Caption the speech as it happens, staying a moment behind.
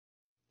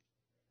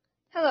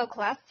Hello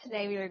class,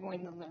 today we are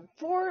going to learn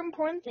 4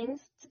 important things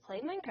to play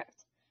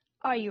Minecraft.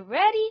 Are you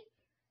ready?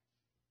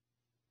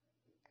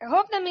 I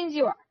hope that means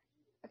you are.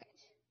 Okay,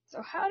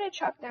 so how to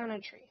chop down a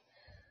tree?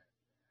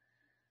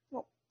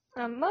 Well,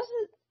 most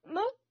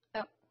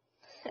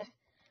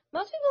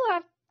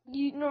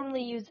people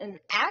normally use an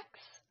axe.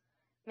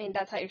 I mean,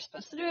 that's how you're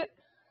supposed to do it.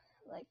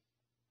 Like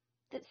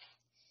this.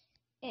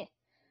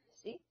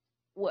 See?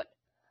 Wood.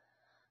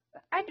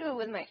 But I do it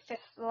with my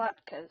fist a lot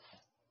because,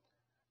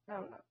 I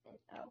don't know. Oh,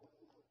 gosh.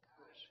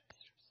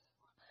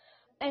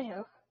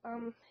 Anyhow,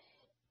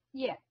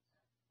 yeah.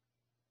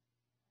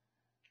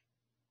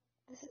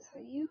 This is how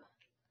you...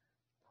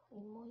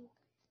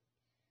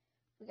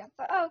 We got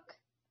the oak.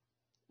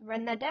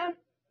 Run that down.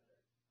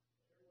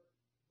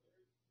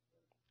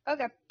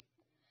 Okay.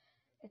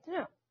 Good to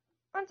know.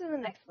 On to the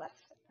next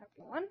lesson,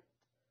 everyone.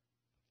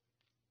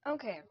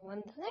 Okay,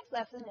 everyone. The next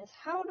lesson is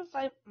how to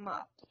fight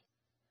mobs.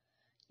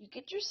 You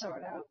get your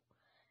sword out,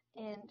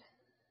 and...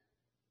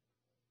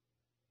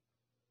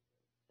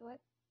 What?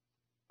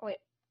 Oh, wait.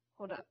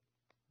 Hold up.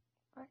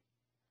 Alright.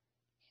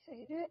 So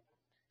you do it.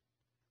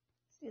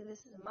 See, this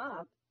is a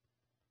mob.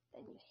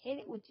 Then you hit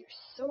it with your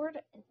sword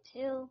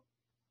until...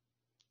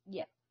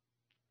 Yeah.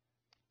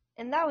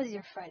 And that was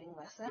your fighting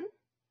lesson.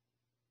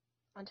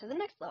 On to the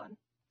next one.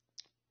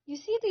 You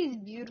see these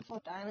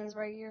beautiful diamonds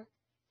right here,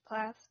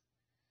 class?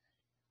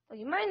 Well,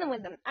 you mine them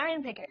with an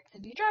iron pickaxe.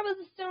 If you try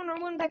with a stone or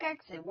wooden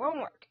pickaxe, it won't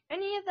work.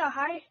 Any of the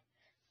high,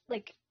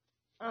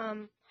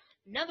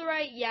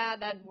 netherite, yeah,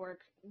 that'd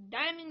work.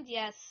 Diamonds,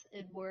 yes,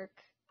 it'd work.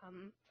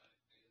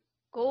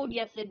 Gold,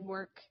 yes, it'd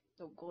work.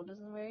 Though gold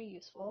isn't very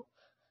useful.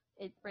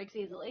 It breaks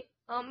easily.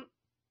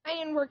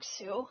 Iron works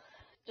too.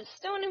 Just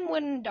stone and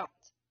wooden don't.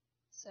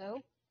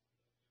 So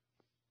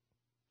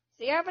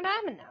you have a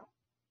diamond now.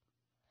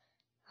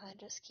 I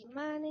just keep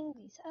mining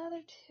these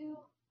other two.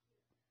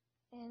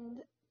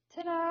 And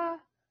ta-da!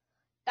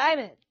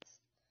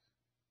 Diamonds!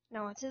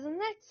 Now on to the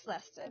next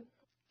lesson.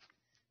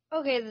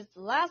 Okay, this is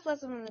the last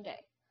lesson of the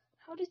day.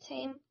 How to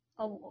tame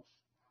a wolf.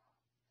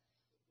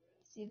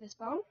 See this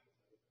bone?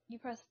 You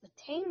press the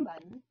tame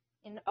button,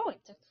 and oh,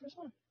 it took the first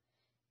one.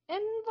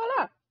 And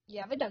voila!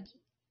 You have a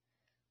doggy.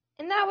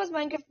 And that was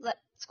Minecraft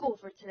School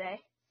for today.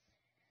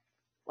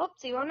 Well,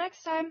 see you all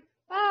next time.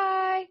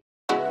 Bye!